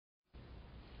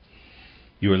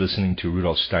You are listening to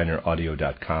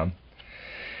RudolfSteinerAudio.com.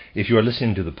 If you are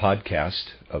listening to the podcast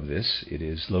of this, it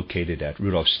is located at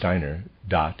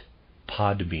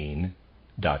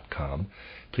rudolfsteiner.podbean.com.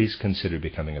 Please consider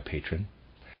becoming a patron.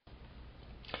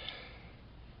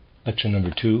 Lecture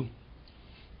number 2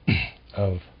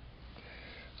 of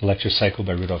the lecture cycle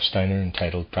by Rudolf Steiner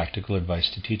entitled Practical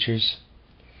Advice to Teachers.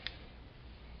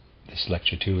 This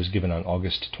lecture 2 was given on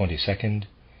August 22nd,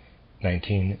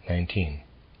 1919.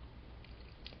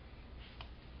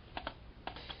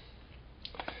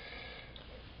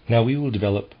 Now we will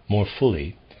develop more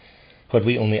fully what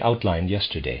we only outlined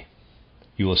yesterday.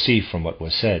 You will see from what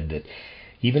was said that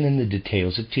even in the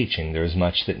details of teaching there is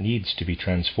much that needs to be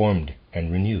transformed and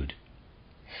renewed.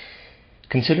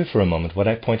 Consider for a moment what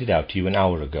I pointed out to you an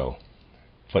hour ago.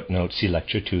 Footnote, see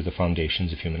Lecture 2, The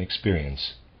Foundations of Human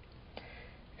Experience.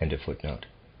 End of footnote.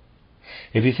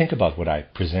 If you think about what I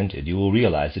presented, you will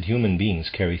realize that human beings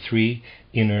carry 3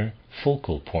 inner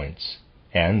focal points,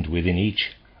 and within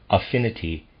each,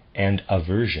 affinity and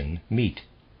aversion meet.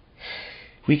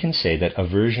 We can say that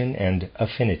aversion and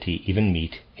affinity even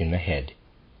meet in the head.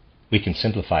 We can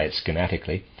simplify it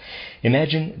schematically.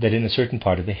 Imagine that in a certain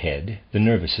part of the head, the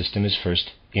nervous system is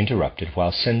first interrupted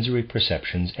while sensory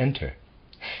perceptions enter,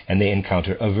 and they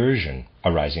encounter aversion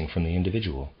arising from the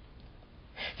individual.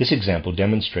 This example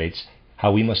demonstrates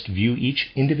how we must view each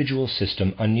individual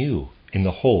system anew in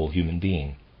the whole human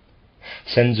being.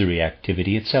 Sensory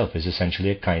activity itself is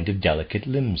essentially a kind of delicate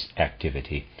limbs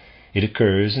activity. It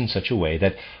occurs in such a way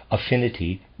that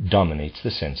affinity dominates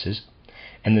the senses,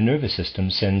 and the nervous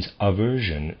system sends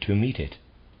aversion to meet it.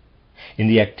 In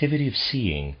the activity of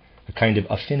seeing, a kind of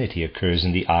affinity occurs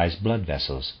in the eye's blood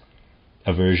vessels.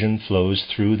 Aversion flows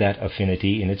through that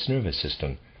affinity in its nervous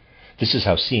system. This is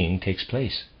how seeing takes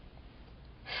place.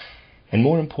 And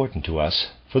more important to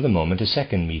us, for the moment, a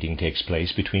second meeting takes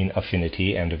place between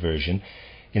affinity and aversion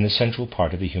in the central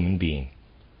part of the human being.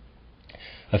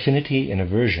 Affinity and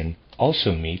aversion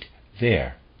also meet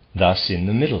there. Thus, in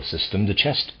the middle system, the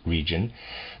chest region,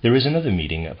 there is another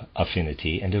meeting of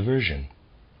affinity and aversion.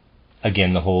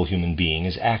 Again, the whole human being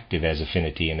is active as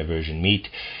affinity and aversion meet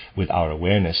with our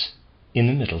awareness in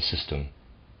the middle system.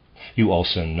 You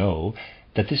also know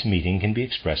that this meeting can be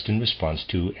expressed in response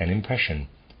to an impression,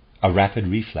 a rapid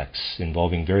reflex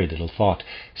involving very little thought,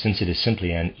 since it is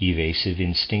simply an evasive,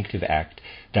 instinctive act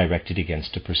directed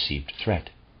against a perceived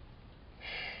threat.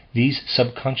 These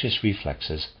subconscious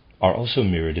reflexes are also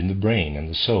mirrored in the brain and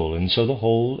the soul, and so the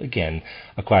whole, again,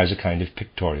 acquires a kind of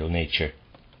pictorial nature.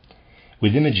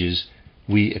 With images,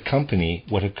 we accompany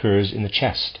what occurs in the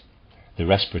chest, the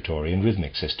respiratory and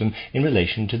rhythmic system, in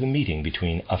relation to the meeting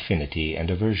between affinity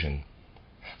and aversion.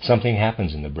 Something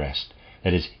happens in the breast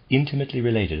that is intimately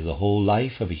related to the whole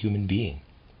life of a human being.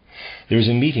 There is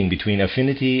a meeting between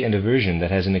affinity and aversion that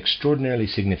has an extraordinarily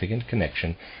significant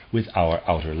connection with our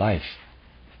outer life.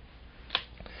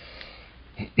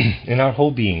 In our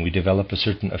whole being, we develop a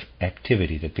certain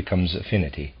activity that becomes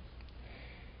affinity.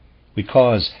 We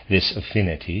cause this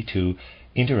affinity to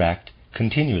interact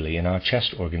continually in our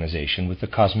chest organization with the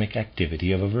cosmic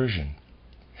activity of aversion.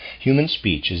 Human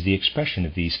speech is the expression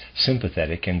of these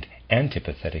sympathetic and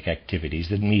antipathetic activities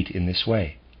that meet in this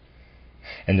way.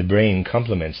 And the brain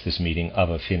complements this meeting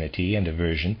of affinity and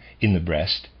aversion in the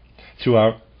breast through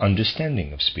our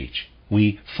understanding of speech.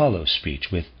 We follow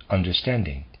speech with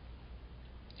understanding.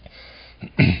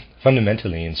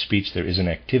 Fundamentally, in speech there is an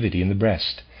activity in the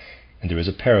breast, and there is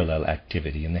a parallel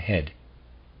activity in the head.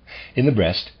 In the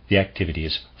breast, the activity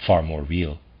is far more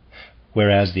real,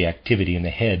 whereas the activity in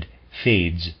the head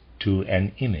fades to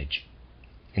an image.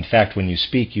 In fact, when you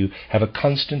speak, you have a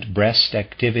constant breast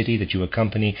activity that you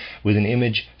accompany with an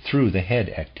image through the head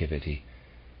activity.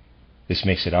 This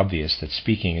makes it obvious that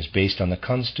speaking is based on the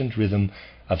constant rhythm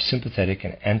of sympathetic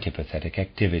and antipathetic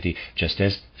activity, just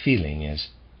as feeling is.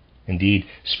 Indeed,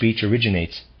 speech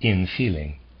originates in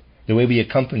feeling. The way we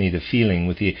accompany the feeling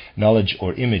with the knowledge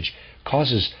or image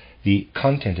causes the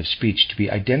content of speech to be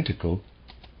identical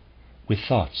with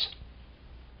thoughts.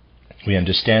 We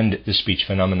understand the speech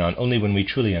phenomenon only when we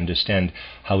truly understand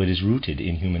how it is rooted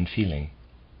in human feeling.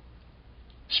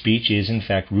 Speech is, in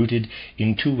fact, rooted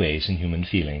in 2 ways in human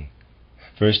feeling.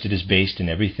 First, it is based in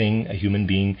everything a human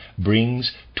being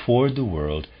brings toward the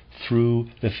world through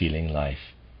the feeling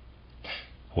life.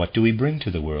 What do we bring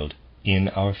to the world? In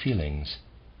our feelings.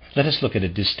 Let us look at a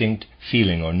distinct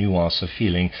feeling or nuance of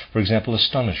feeling, for example,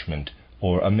 astonishment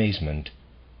or amazement.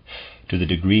 To the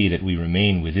degree that we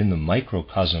remain within the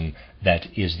microcosm that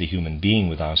is the human being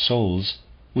with our souls,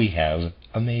 we have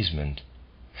amazement.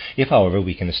 If, however,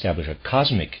 we can establish a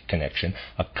cosmic connection,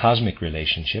 a cosmic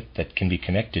relationship that can be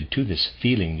connected to this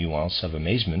feeling nuance of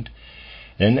amazement,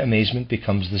 then amazement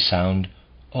becomes the sound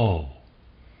O.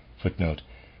 Footnote: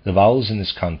 the vowels in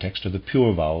this context are the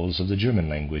pure vowels of the German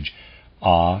language: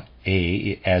 A,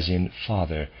 as in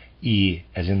father, I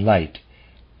as in light,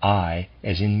 I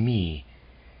as in me,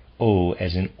 O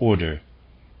as in order,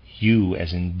 U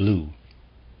as in blue.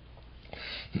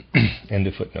 End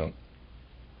of footnote.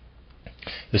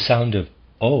 The sound of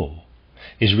O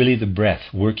is really the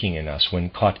breath working in us when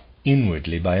caught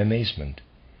inwardly by amazement.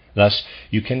 Thus,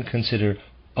 you can consider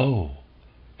O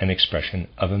an expression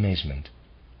of amazement.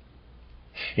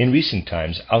 In recent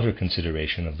times, outer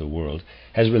consideration of the world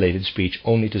has related speech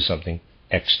only to something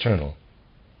external.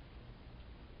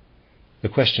 The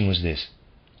question was this: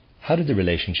 how did the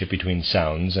relationship between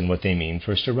sounds and what they mean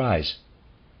first arise?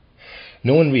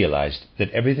 No one realized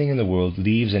that everything in the world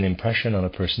leaves an impression on a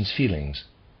person's feelings.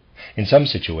 In some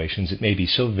situations it may be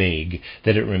so vague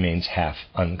that it remains half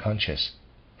unconscious.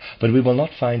 But we will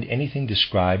not find anything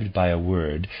described by a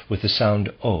word with the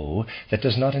sound O that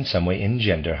does not in some way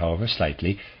engender, however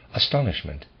slightly,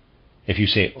 astonishment. If you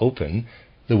say open,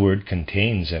 the word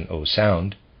contains an O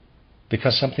sound,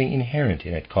 because something inherent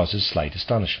in it causes slight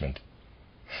astonishment.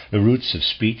 The roots of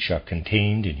speech are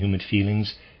contained in human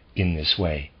feelings in this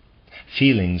way.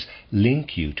 Feelings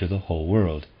link you to the whole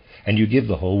world, and you give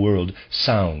the whole world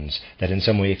sounds that in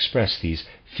some way express these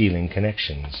feeling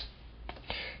connections.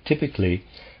 Typically,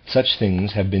 such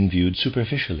things have been viewed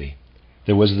superficially.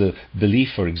 There was the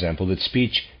belief, for example, that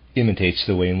speech imitates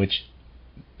the way in which...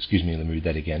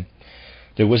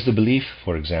 There was the belief,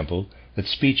 for example, that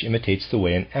speech imitates the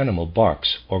way an animal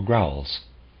barks or growls.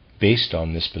 Based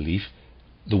on this belief,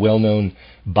 the well-known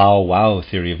bow-wow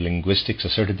theory of linguistics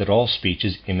asserted that all speech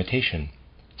is imitation.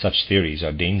 Such theories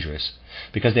are dangerous,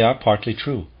 because they are partly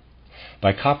true.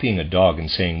 By copying a dog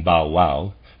and saying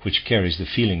bow-wow, which carries the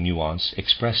feeling nuance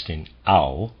expressed in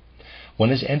ow, one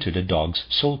has entered a dog's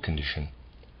soul condition.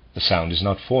 The sound is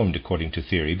not formed according to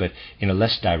theory, but in a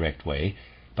less direct way,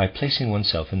 by placing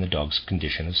oneself in the dog's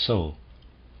condition of soul.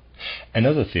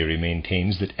 Another theory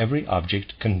maintains that every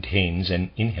object contains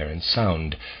an inherent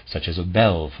sound, such as a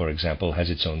bell, for example, has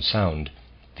its own sound.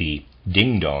 The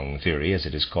ding-dong theory, as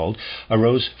it is called,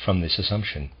 arose from this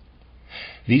assumption.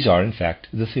 These are, in fact,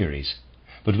 the theories,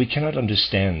 but we cannot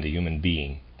understand the human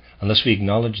being unless we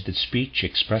acknowledge that speech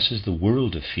expresses the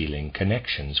world of feeling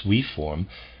connections we form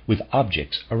with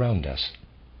objects around us.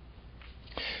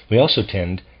 We also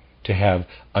tend to have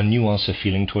a nuance of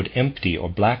feeling toward empty or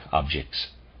black objects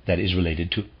that is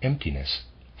related to emptiness.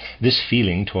 This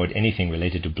feeling toward anything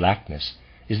related to blackness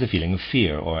is the feeling of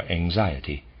fear or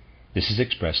anxiety. This is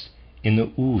expressed in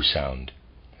the oo sound.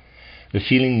 The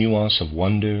feeling nuance of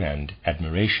wonder and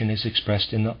admiration is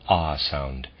expressed in the ah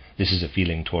sound. This is a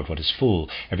feeling toward what is full,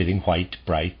 everything white,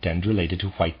 bright, and related to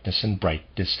whiteness and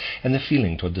brightness, and the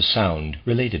feeling toward the sound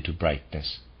related to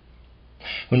brightness.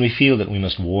 When we feel that we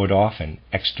must ward off an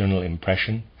external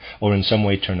impression, or in some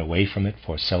way turn away from it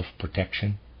for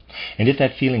self-protection, and if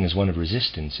that feeling is one of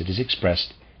resistance, it is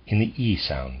expressed in the E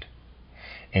sound.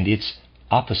 And its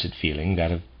opposite feeling,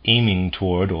 that of aiming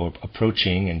toward or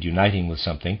approaching and uniting with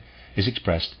something, is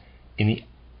expressed in the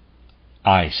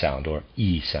I sound or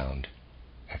E sound.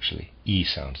 Actually, E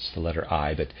sound. It's the letter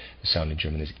I, but the sound in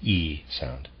German is E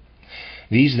sound.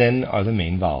 These, then, are the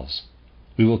main vowels.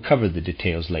 We will cover the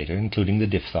details later, including the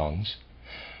diphthongs.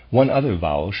 One other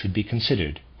vowel should be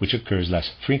considered, which occurs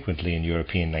less frequently in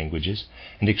European languages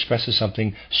and expresses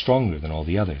something stronger than all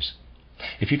the others.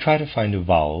 If you try to find a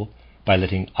vowel by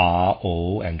letting A,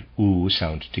 O, and U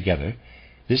sound together,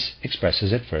 this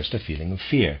expresses at first a feeling of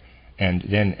fear, and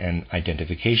then an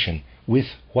identification with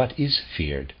what is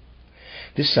feared.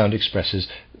 This sound expresses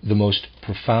the most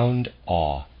profound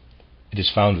awe. It is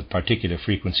found with particular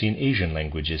frequency in Asian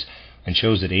languages, and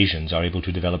shows that Asians are able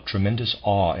to develop tremendous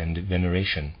awe and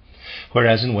veneration,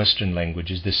 whereas in Western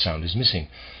languages this sound is missing,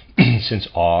 since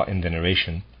awe and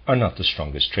veneration are not the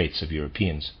strongest traits of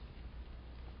Europeans.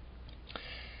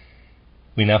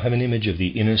 We now have an image of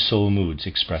the inner soul moods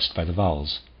expressed by the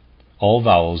vowels. All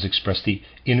vowels express the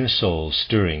inner soul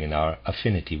stirring in our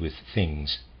affinity with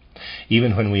things.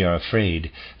 Even when we are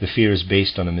afraid, the fear is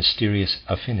based on a mysterious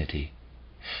affinity.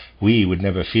 We would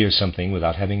never fear something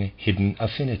without having a hidden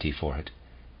affinity for it.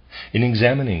 In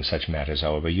examining such matters,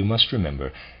 however, you must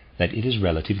remember that it is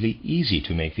relatively easy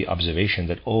to make the observation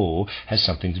that O has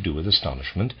something to do with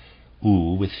astonishment,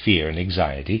 U with fear and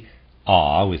anxiety,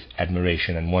 A with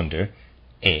admiration and wonder,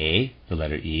 A, the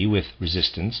letter E, with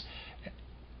resistance,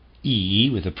 E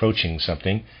with approaching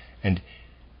something, and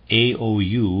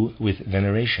AOU with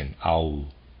veneration, AU.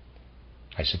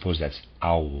 I suppose that's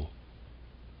owl.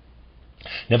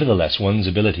 Nevertheless, one's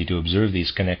ability to observe these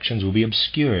connections will be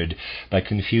obscured by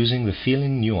confusing the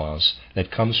feeling nuance that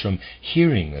comes from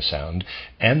hearing the sound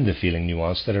and the feeling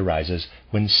nuance that arises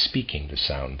when speaking the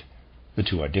sound. The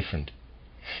two are different.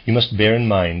 You must bear in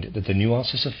mind that the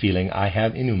nuances of feeling I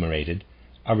have enumerated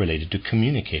are related to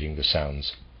communicating the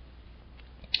sounds.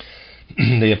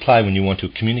 They apply when you want to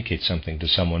communicate something to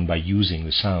someone by using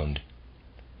the sound.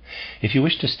 If you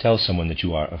wish to tell someone that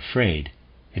you are afraid,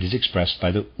 it is expressed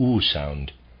by the oo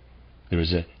sound. There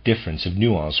is a difference of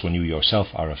nuance when you yourself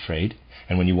are afraid,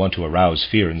 and when you want to arouse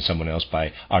fear in someone else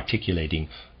by articulating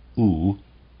oo.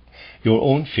 Your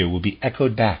own fear will be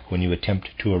echoed back when you attempt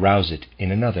to arouse it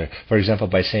in another, for example,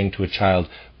 by saying to a child,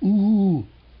 ooh.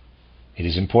 It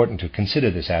is important to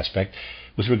consider this aspect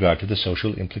with regard to the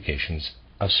social implications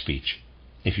of speech.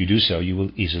 If you do so, you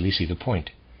will easily see the point.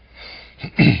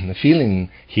 The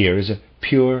feeling here is a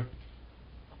pure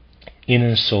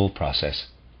inner soul process.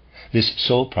 This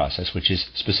soul process, which is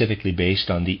specifically based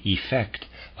on the effect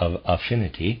of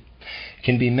affinity,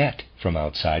 can be met from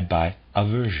outside by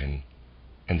aversion,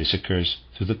 and this occurs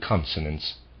through the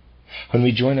consonants. When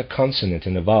we join a consonant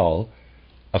and a vowel,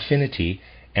 affinity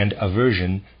and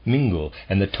aversion mingle,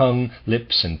 and the tongue,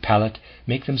 lips, and palate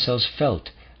make themselves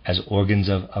felt as organs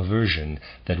of aversion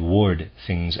that ward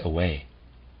things away.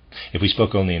 If we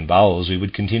spoke only in vowels, we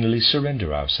would continually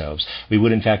surrender ourselves. We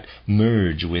would in fact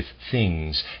merge with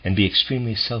things and be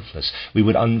extremely selfless. We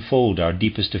would unfold our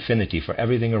deepest affinity for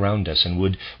everything around us and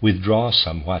would withdraw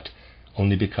somewhat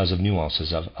only because of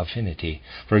nuances of affinity.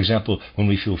 For example, when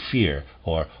we feel fear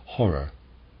or horror,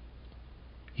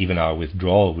 even our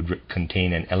withdrawal would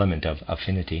contain an element of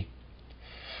affinity.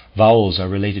 Vowels are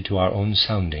related to our own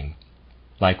sounding.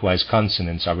 Likewise,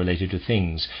 consonants are related to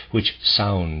things which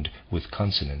sound with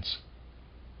consonants.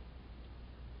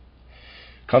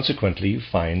 Consequently, you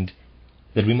find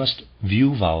that we must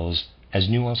view vowels as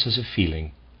nuances of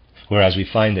feeling, whereas we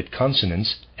find that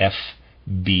consonants, F,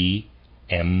 B,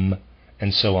 M,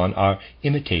 and so on, are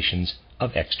imitations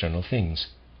of external things.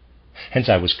 Hence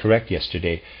I was correct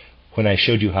yesterday when I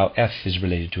showed you how F is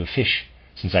related to a fish,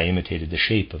 since I imitated the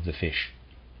shape of the fish.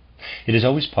 It is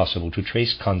always possible to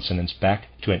trace consonants back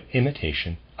to an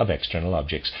imitation of external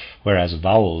objects, whereas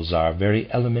vowels are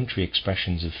very elementary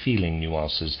expressions of feeling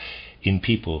nuances in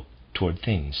people toward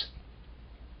things.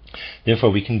 Therefore,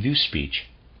 we can view speech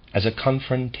as a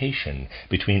confrontation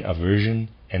between aversion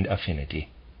and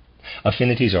affinity.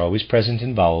 Affinities are always present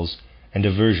in vowels, and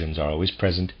aversions are always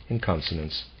present in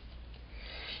consonants.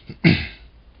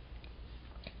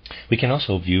 We can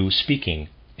also view speaking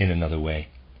in another way.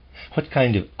 What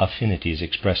kind of affinity is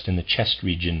expressed in the chest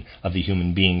region of the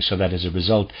human being, so that as a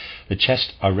result the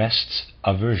chest arrests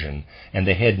aversion and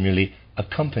the head merely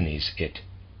accompanies it?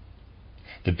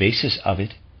 The basis of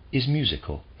it is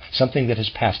musical, something that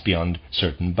has passed beyond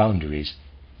certain boundaries.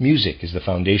 Music is the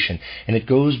foundation, and it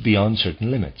goes beyond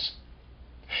certain limits.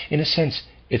 In a sense,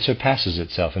 it surpasses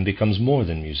itself and becomes more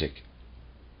than music.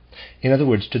 In other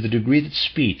words, to the degree that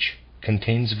speech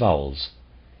contains vowels,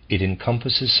 it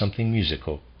encompasses something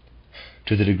musical.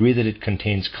 To the degree that it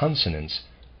contains consonants,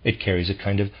 it carries a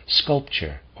kind of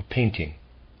sculpture or painting.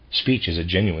 Speech is a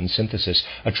genuine synthesis,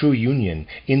 a true union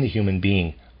in the human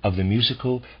being of the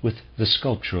musical with the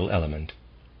sculptural element.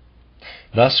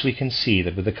 Thus we can see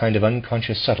that with a kind of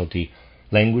unconscious subtlety,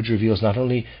 language reveals not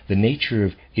only the nature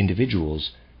of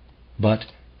individuals, but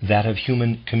that of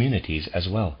human communities as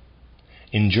well.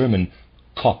 In German,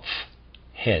 Kopf,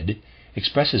 head,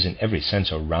 expresses in every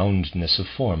sense a roundness of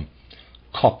form.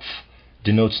 Kopf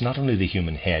denotes not only the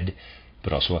human head,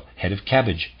 but also a head of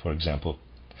cabbage, for example.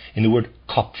 In the word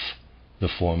Kopf, the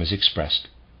form is expressed.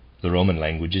 The Roman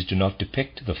languages do not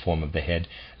depict the form of the head.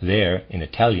 There, in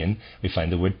Italian, we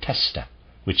find the word testa,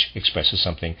 which expresses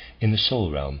something in the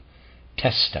soul realm.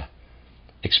 Testa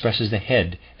expresses the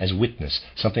head as witness,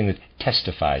 something that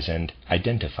testifies and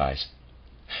identifies.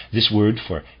 This word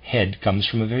for head comes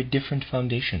from a very different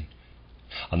foundation.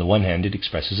 On the one hand, it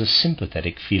expresses a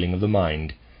sympathetic feeling of the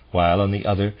mind, while on the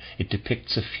other it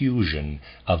depicts a fusion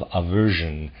of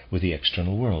aversion with the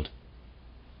external world.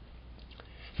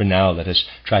 For now, let us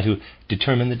try to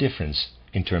determine the difference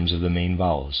in terms of the main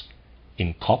vowels.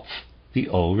 In Kopf, the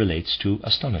O relates to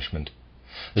astonishment.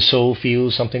 The soul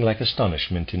feels something like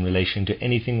astonishment in relation to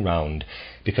anything round,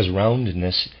 because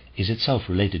roundness is itself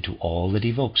related to all that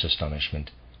evokes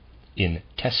astonishment. In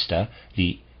Testa,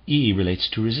 the E relates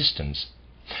to resistance.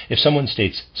 If someone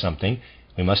states something,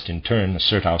 we must in turn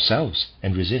assert ourselves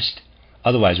and resist.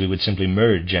 Otherwise we would simply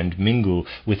merge and mingle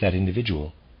with that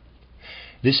individual.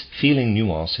 This feeling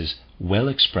nuance is well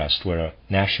expressed where a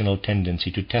national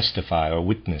tendency to testify or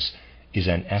witness is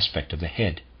an aspect of the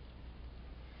head.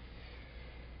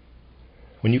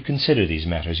 When you consider these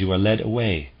matters, you are led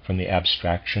away from the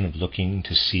abstraction of looking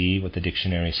to see what the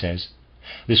dictionary says.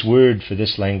 This word for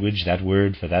this language, that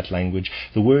word for that language,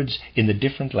 the words in the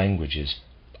different languages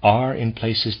are in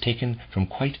places taken from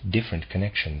quite different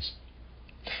connections.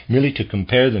 Merely to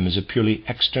compare them is a purely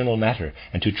external matter,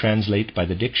 and to translate by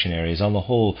the dictionary is on the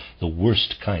whole the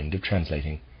worst kind of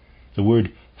translating. The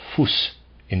word Fuß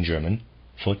in German,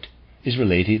 foot, is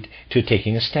related to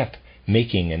taking a step,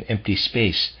 making an empty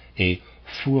space, a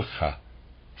Furche,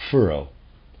 furrow.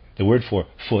 The word for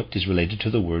foot is related to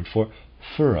the word for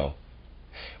furrow.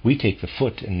 We take the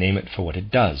foot and name it for what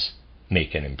it does,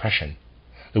 make an impression.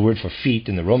 The word for feet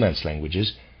in the Romance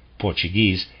languages,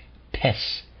 Portuguese,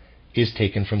 pés, is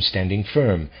taken from standing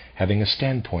firm, having a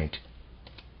standpoint.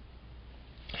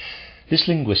 This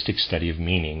linguistic study of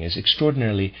meaning is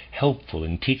extraordinarily helpful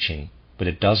in teaching, but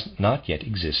it does not yet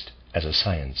exist as a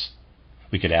science.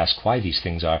 We could ask why these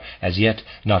things are as yet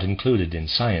not included in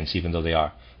science, even though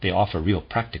they offer real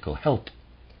practical help.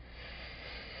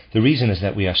 The reason is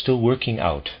that we are still working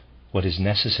out what is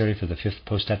necessary for the fifth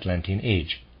post-Atlantean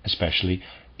age, especially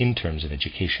in terms of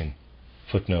education.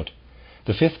 Footnote: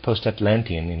 the fifth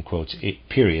post-Atlantean, in quotes,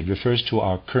 period refers to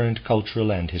our current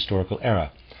cultural and historical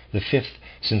era, the fifth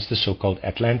since the so-called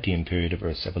Atlantean period of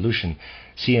Earth's evolution.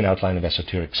 See an outline of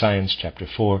Esoteric Science, Chapter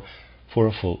 4, for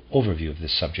a full overview of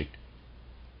this subject.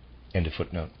 End of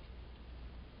footnote.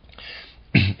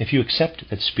 If you accept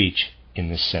that speech in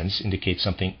this sense indicates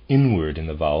something inward in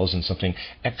the vowels and something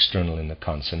external in the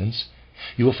consonants,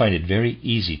 you will find it very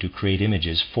easy to create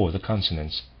images for the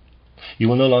consonants. You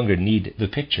will no longer need the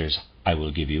pictures I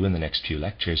will give you in the next few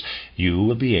lectures. You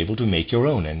will be able to make your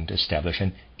own and establish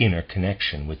an inner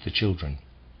connection with the children.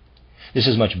 This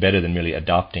is much better than merely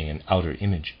adopting an outer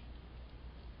image.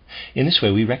 In this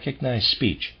way we recognize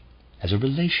speech as a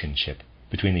relationship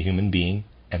between the human being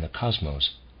and the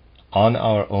cosmos. On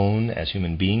our own, as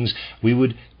human beings, we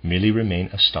would merely remain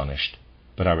astonished,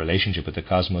 but our relationship with the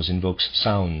cosmos invokes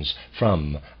sounds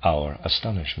from our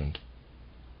astonishment.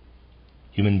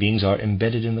 Human beings are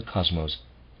embedded in the cosmos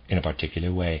in a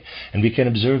particular way, and we can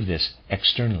observe this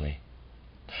externally.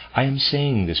 I am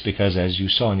saying this because, as you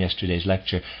saw in yesterday's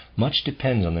lecture, much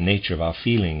depends on the nature of our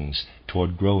feelings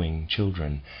toward growing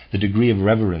children, the degree of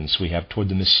reverence we have toward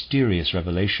the mysterious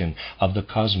revelation of the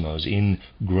cosmos in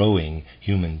growing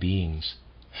human beings.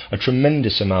 A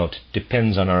tremendous amount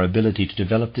depends on our ability to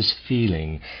develop this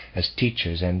feeling as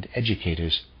teachers and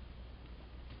educators.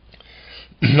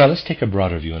 Now let's take a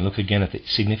broader view and look again at the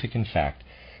significant fact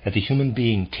that the human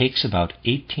being takes about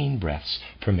 18 breaths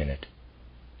per minute.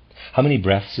 How many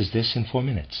breaths is this in 4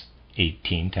 minutes?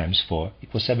 18 times 4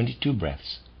 equals 72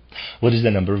 breaths. What is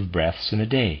the number of breaths in a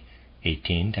day?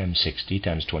 18 times 60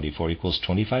 times 24 equals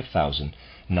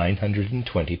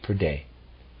 25,920 per day.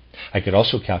 I could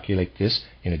also calculate this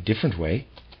in a different way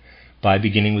by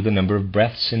beginning with the number of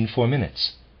breaths in 4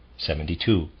 minutes,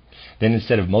 72. Then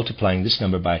instead of multiplying this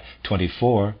number by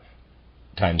 24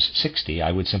 times 60,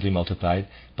 I would simply multiply it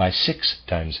by 6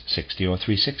 times 60, or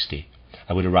 360.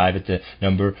 I would arrive at the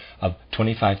number of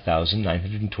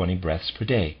 25,920 breaths per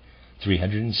day.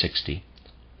 360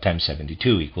 times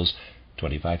 72 equals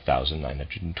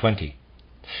 25,920.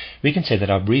 We can say that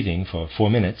our breathing for 4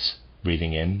 minutes,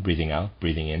 breathing in, breathing out,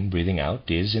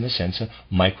 is in a sense a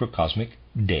microcosmic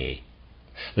day.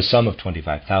 The sum of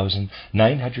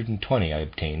 25,920 I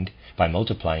obtained by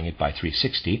multiplying it by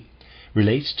 360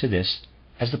 relates to this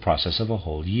as the process of a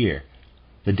whole year.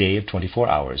 The day of 24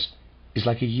 hours is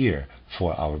like a year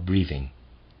for our breathing.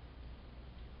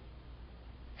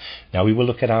 Now we will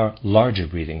look at our larger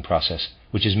breathing process,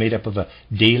 which is made up of a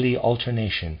daily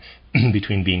alternation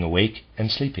between being awake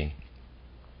and sleeping.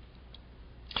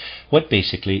 What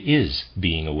basically is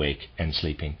being awake and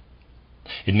sleeping?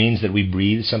 It means that we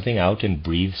breathe something out and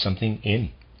breathe something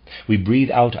in. We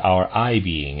breathe out our I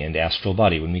being and astral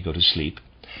body when we go to sleep,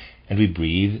 and we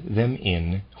breathe them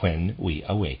in when we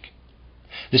awake.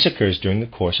 This occurs during the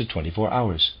course of 24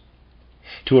 hours.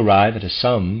 To arrive at a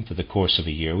sum for the course of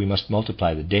a year, we must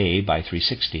multiply the day by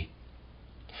 360.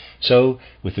 So,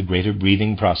 with the greater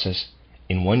breathing process,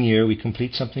 in 1 year we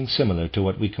complete something similar to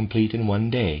what we complete in 1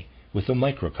 day with the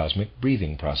microcosmic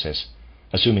breathing process,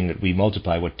 assuming that we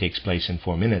multiply what takes place in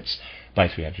 4 minutes by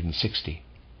 360.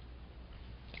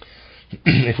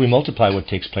 If we multiply what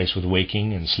takes place with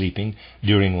waking and sleeping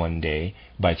during 1 day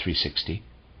by 360,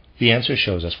 the answer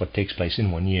shows us what takes place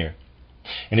in 1 year.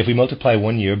 And if we multiply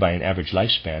 1 year by an average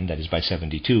lifespan, that is by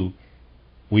 72,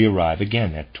 we arrive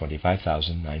again at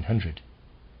 25,900.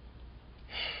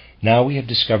 Now we have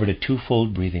discovered a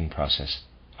twofold breathing process,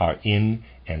 our in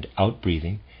and out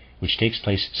breathing, which takes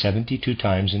place 72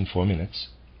 times in 4 minutes,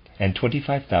 and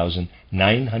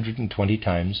 25,920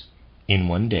 times in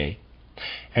 1 day,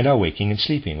 and our waking and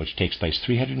sleeping, which takes place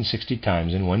 360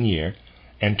 times in 1 year,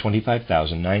 and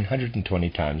 25,920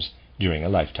 times during a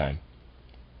lifetime.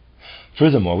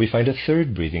 Furthermore, we find a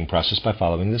third breathing process by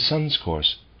following the sun's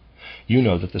course. You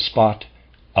know that the spot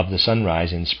of the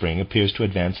sunrise in spring appears to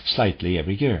advance slightly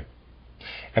every year.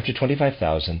 After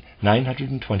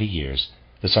 25,920 years,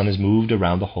 the sun is moved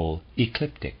around the whole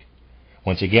ecliptic.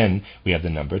 Once again, we have the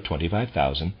number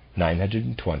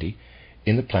 25,920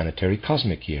 in the planetary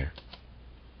cosmic year.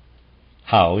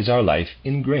 How is our life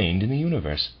ingrained in the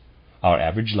universe? Our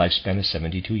average lifespan is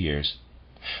 72 years.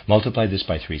 Multiply this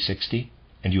by 360,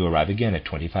 and you arrive again at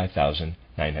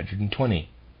 25,920.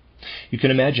 You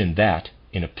can imagine that,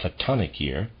 in a Platonic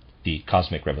year, the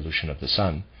cosmic revolution of the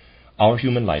sun, our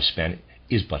human lifespan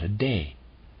is but a day.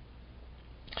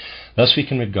 Thus we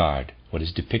can regard what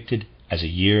is depicted as a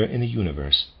year in the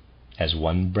universe as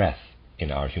one breath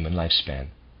in our human lifespan,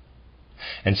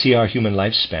 and see our human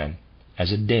lifespan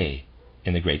as a day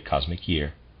in the great cosmic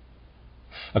year.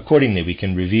 Accordingly, we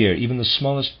can revere even the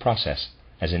smallest process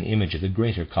as an image of the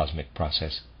greater cosmic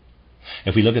process.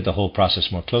 If we look at the whole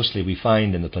process more closely, we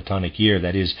find in the Platonic year,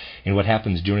 that is, in what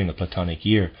happens during a Platonic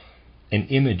year, an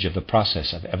image of the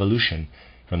process of evolution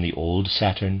from the old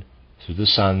Saturn through the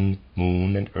Sun,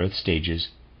 Moon, and Earth stages,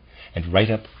 and right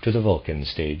up to the Vulcan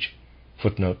stage.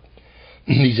 Footnote: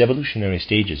 these evolutionary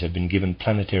stages have been given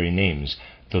planetary names,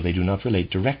 though they do not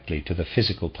relate directly to the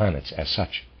physical planets as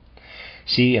such.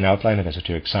 See An Outline of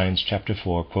Esoteric Science, Chapter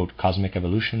 4, quote, Cosmic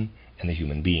Evolution and the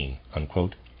Human Being,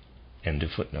 unquote. End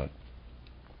of footnote.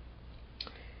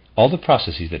 All the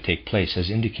processes that take place, as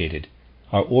indicated,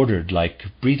 are ordered like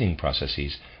breathing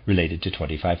processes related to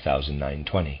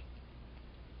 25,920.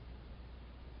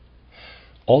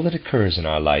 All that occurs in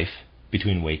our life,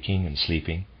 between waking and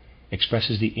sleeping,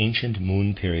 expresses the ancient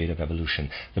moon period of evolution,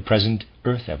 the present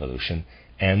Earth evolution,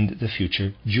 and the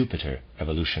future Jupiter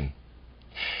evolution.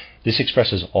 This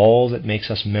expresses all that makes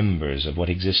us members of what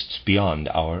exists beyond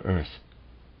our Earth.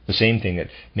 The same thing that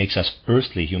makes us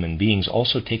earthly human beings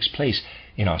also takes place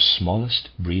in our smallest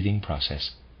breathing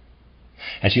process.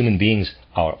 As human beings,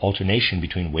 our alternation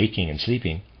between waking and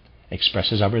sleeping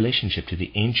expresses our relationship to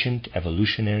the ancient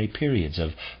evolutionary periods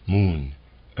of Moon,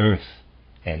 Earth,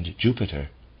 and Jupiter,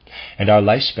 and our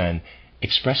lifespan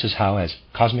expresses how, as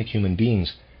cosmic human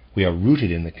beings, we are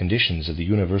rooted in the conditions of the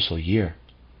universal year.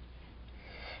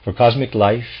 For cosmic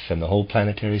life and the whole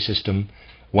planetary system,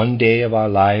 1 day of our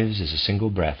lives is a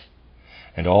single breath,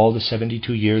 and all the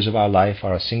 72 years of our life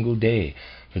are a single day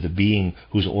for the being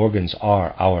whose organs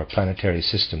are our planetary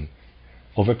system.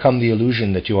 Overcome the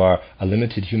illusion that you are a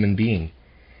limited human being.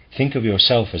 Think of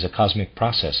yourself as a cosmic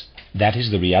process. That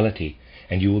is the reality,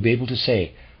 and you will be able to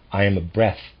say, I am a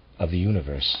breath of the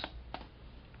universe.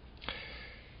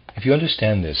 If you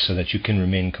understand this so that you can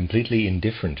remain completely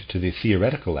indifferent to the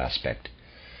theoretical aspect,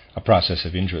 a process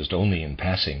of interest only in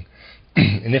passing,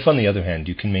 and if, on the other hand,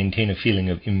 you can maintain a feeling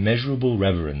of immeasurable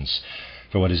reverence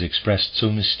for what is expressed so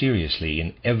mysteriously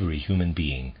in every human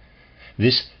being,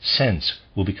 this sense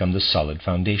will become the solid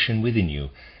foundation within you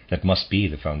that must be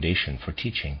the foundation for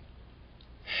teaching.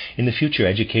 In the future,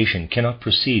 education cannot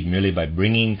proceed merely by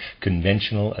bringing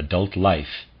conventional adult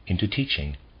life into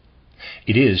teaching.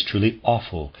 It is truly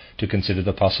awful to consider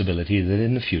the possibility that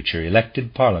in the future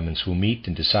elected parliaments will meet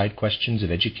and decide questions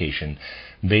of education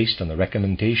based on the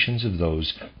recommendations of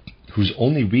those whose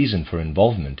only reason for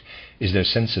involvement is their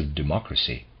sense of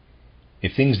democracy.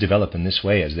 If things develop in this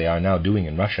way, as they are now doing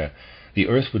in Russia, the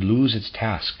earth would lose its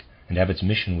task and have its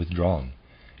mission withdrawn.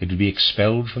 It would be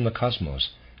expelled from the cosmos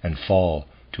and fall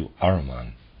to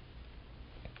Ahriman.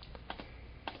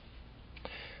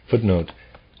 Footnote: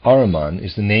 Ahriman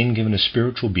is the name given a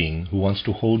spiritual being who wants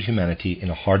to hold humanity in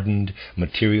a hardened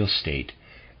material state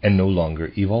and no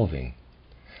longer evolving.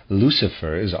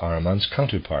 Lucifer is Ahriman's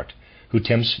counterpart, who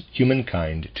tempts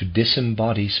humankind to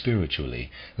disembody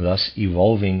spiritually, thus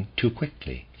evolving too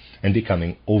quickly and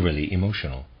becoming overly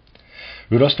emotional.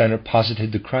 Rudolf Steiner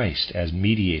posited the Christ as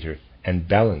mediator and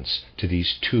balance to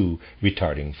these two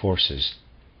retarding forces.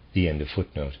 The end of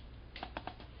footnote.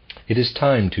 It is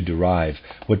time to derive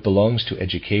what belongs to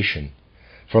education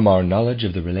from our knowledge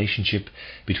of the relationship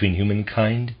between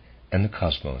humankind and the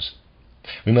cosmos.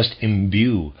 We must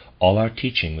imbue all our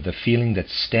teaching with a feeling that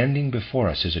standing before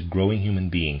us is a growing human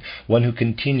being, one who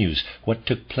continues what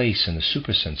took place in the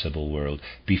supersensible world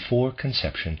before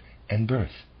conception and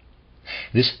birth.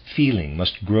 This feeling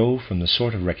must grow from the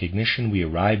sort of recognition we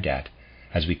arrived at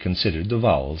as we considered the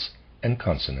vowels and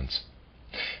consonants.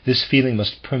 This feeling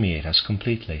must permeate us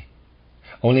completely.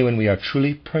 Only when we are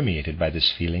truly permeated by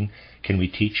this feeling can we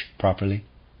teach properly.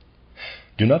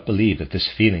 Do not believe that this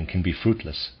feeling can be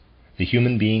fruitless. The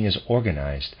human being is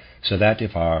organized so that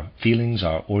if our feelings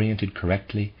are oriented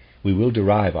correctly, we will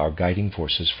derive our guiding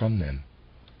forces from them.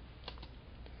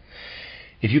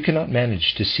 If you cannot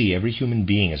manage to see every human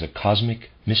being as a cosmic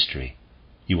mystery,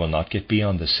 you will not get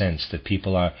beyond the sense that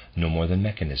people are no more than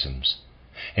mechanisms.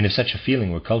 And if such a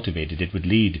feeling were cultivated, it would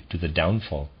lead to the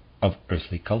downfall of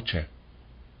earthly culture.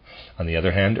 On the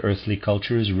other hand, earthly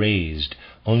culture is raised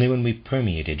only when we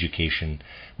permeate education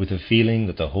with a feeling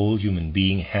that the whole human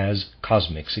being has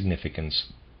cosmic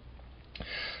significance.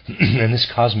 And this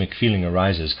cosmic feeling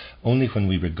arises only when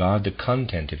we regard the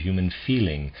content of human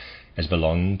feeling as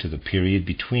belonging to the period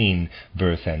between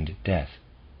birth and death.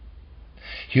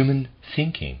 Human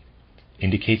thinking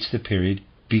indicates the period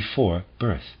before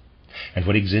birth, and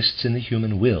what exists in the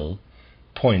human will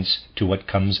points to what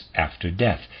comes after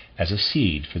death as a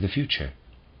seed for the future.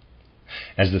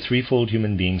 As the threefold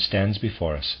human being stands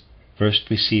before us, first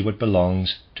we see what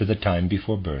belongs to the time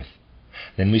before birth,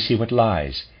 then we see what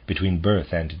lies between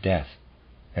birth and death,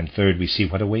 and third we see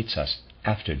what awaits us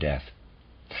after death.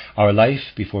 Our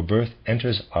life before birth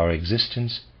enters our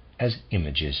existence as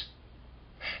images,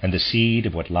 and the seed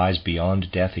of what lies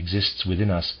beyond death exists within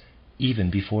us even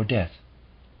before death.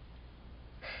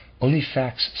 Only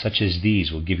facts such as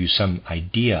these will give you some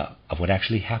idea of what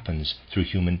actually happens through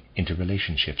human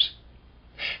interrelationships.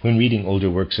 When reading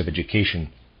older works of education,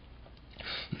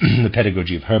 the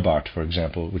pedagogy of Herbart, for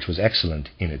example, which was excellent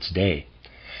in its day,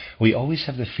 we always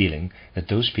have the feeling that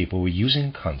those people were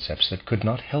using concepts that could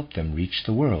not help them reach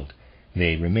the world.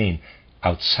 They remain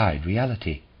outside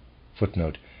reality.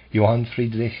 Footnote: Johann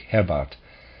Friedrich Herbart,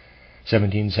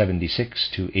 1776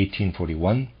 to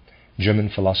 1841, German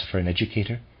philosopher and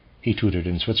educator. He tutored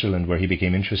in Switzerland, where he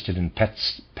became interested in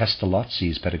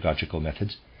Pestalozzi's pedagogical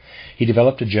methods. He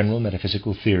developed a general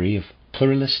metaphysical theory of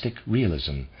pluralistic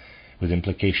realism, with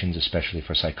implications especially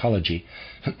for psychology,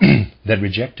 that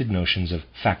rejected notions of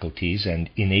faculties and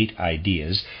innate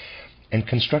ideas, and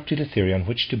constructed a theory on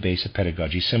which to base a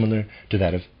pedagogy similar to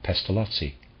that of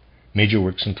Pestalozzi. Major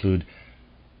works include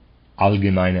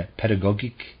Allgemeine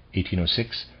Pädagogik,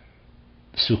 1806,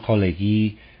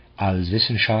 Psychologie als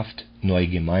Wissenschaft, Neue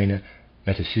Gemeine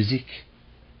Metaphysik,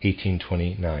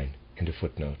 1829. End of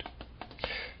footnote.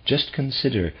 Just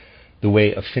consider the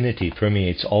way affinity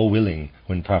permeates all willing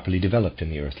when properly developed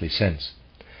in the earthly sense,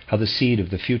 how the seed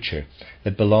of the future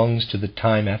that belongs to the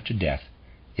time after death,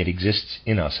 yet exists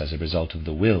in us as a result of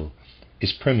the will,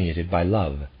 is permeated by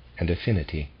love and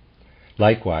affinity.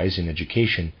 Likewise, in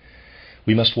education,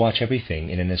 we must watch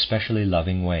everything in an especially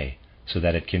loving way, so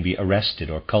that it can be arrested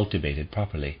or cultivated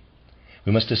properly.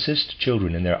 We must assist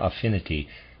children in their affinity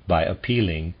by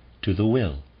appealing to the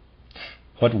will.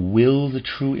 What will the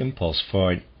true impulse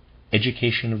for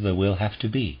education of the will have to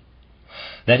be?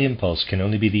 That impulse can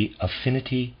only be the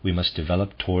affinity we must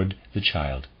develop toward the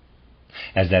child.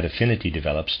 As that affinity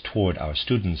develops toward our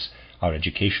students, our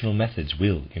educational methods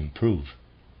will improve.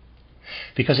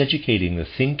 Because educating the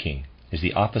thinking is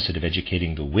the opposite of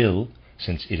educating the will,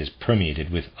 since it is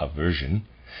permeated with aversion,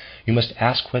 you must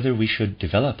ask whether we should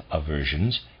develop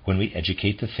aversions when we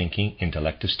educate the thinking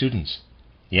intellect of students.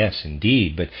 Yes,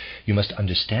 indeed, but you must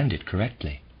understand it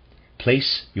correctly.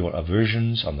 Place your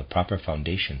aversions on the proper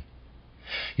foundation.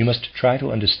 You must try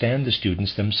to understand the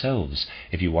students themselves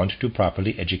if you want to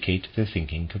properly educate their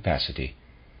thinking capacity.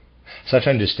 Such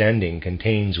understanding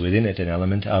contains within it an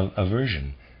element of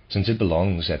aversion, since it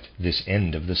belongs at this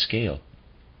end of the scale.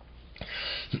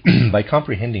 By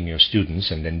comprehending your students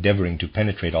and endeavoring to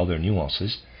penetrate all their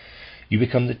nuances, you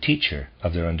become the teacher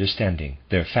of their understanding,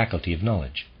 their faculty of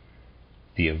knowledge.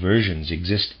 The aversions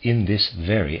exist in this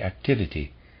very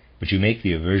activity, but you make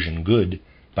the aversion good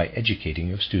by educating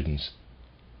your students.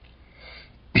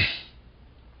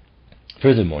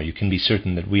 Furthermore, you can be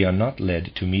certain that we are not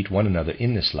led to meet one another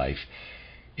in this life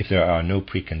if there are no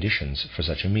preconditions for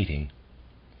such a meeting.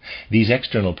 These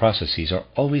external processes are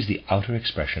always the outer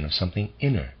expression of something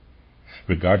inner,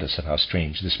 regardless of how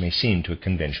strange this may seem to a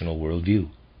conventional worldview.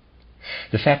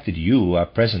 The fact that you are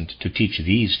present to teach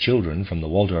these children from the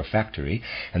Waldorf factory,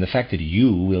 and the fact that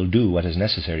you will do what is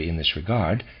necessary in this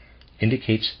regard,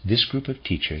 indicates this group of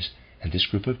teachers and this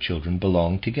group of children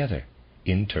belong together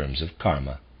in terms of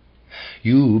karma.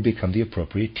 You become the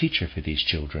appropriate teacher for these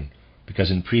children, because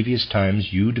in previous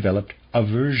times you developed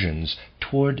aversions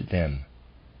toward them.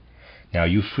 Now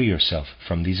you free yourself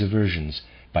from these aversions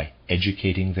by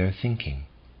educating their thinking.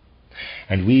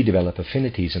 And we develop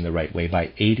affinities in the right way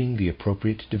by aiding the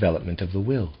appropriate development of the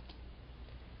will.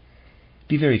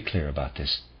 Be very clear about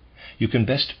this. You can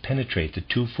best penetrate the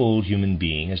twofold human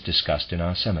being as discussed in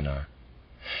our seminar.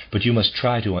 But you must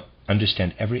try to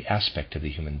understand every aspect of the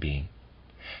human being.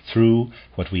 Through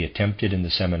what we attempted in the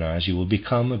seminars, you will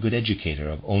become a good educator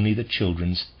of only the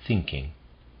children's thinking.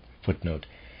 Footnote.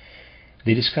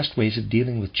 They discussed ways of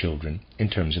dealing with children in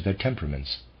terms of their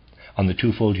temperaments. On the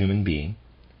twofold human being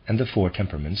and the four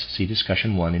temperaments, see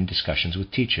discussion 1 in Discussions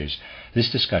with Teachers. This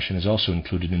discussion is also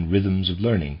included in Rhythms of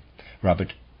Learning,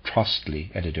 Robert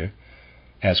Trostley, editor,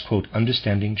 as, quote,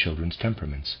 Understanding Children's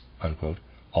Temperaments, unquote.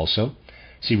 Also,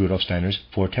 see Rudolf Steiner's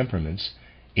Four Temperaments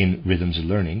in Rhythms of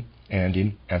Learning and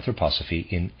in Anthroposophy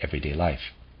in Everyday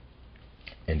Life.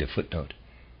 End of footnote.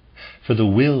 For the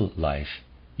will life,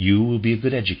 you will be a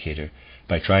good educator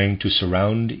by trying to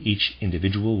surround each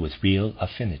individual with real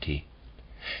affinity.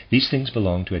 These things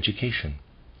belong to education.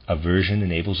 Aversion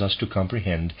enables us to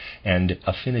comprehend, and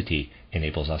affinity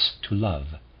enables us to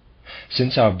love.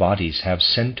 Since our bodies have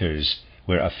centers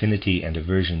where affinity and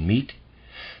aversion meet,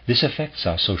 this affects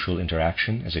our social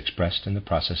interaction as expressed in the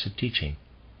process of teaching.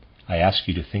 I ask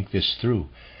you to think this through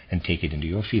and take it into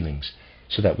your feelings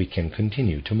so that we can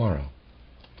continue tomorrow.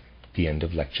 The end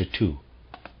of Lecture 2.